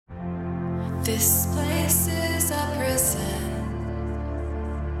This place is a prison,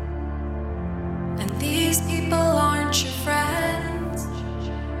 and these people aren't your friends.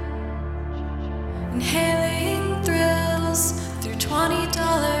 Inhaling thrills through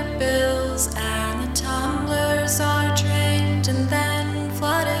 $20 bills, and the tumblers are drained and then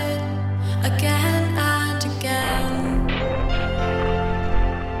flooded again and again.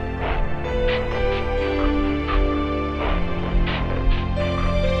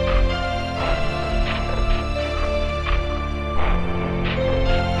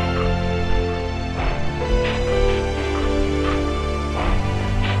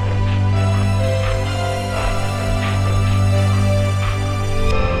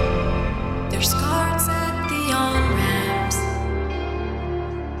 There's guards at the on-ramps,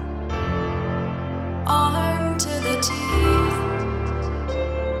 armed to the teeth,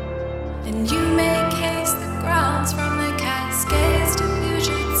 and you make haste the grounds from the Cascades to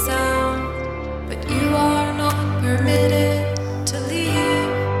Puget Sound, but you are not permitted to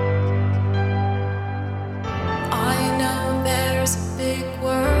leave. I know there's a big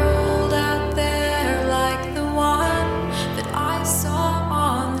world out there like the one that I saw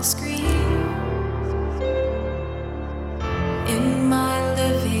on the screen. In my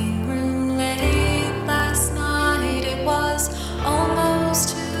living room late last night, it was almost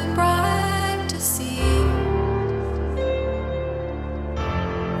too bright to see.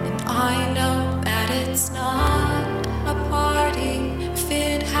 And I know that it's not a party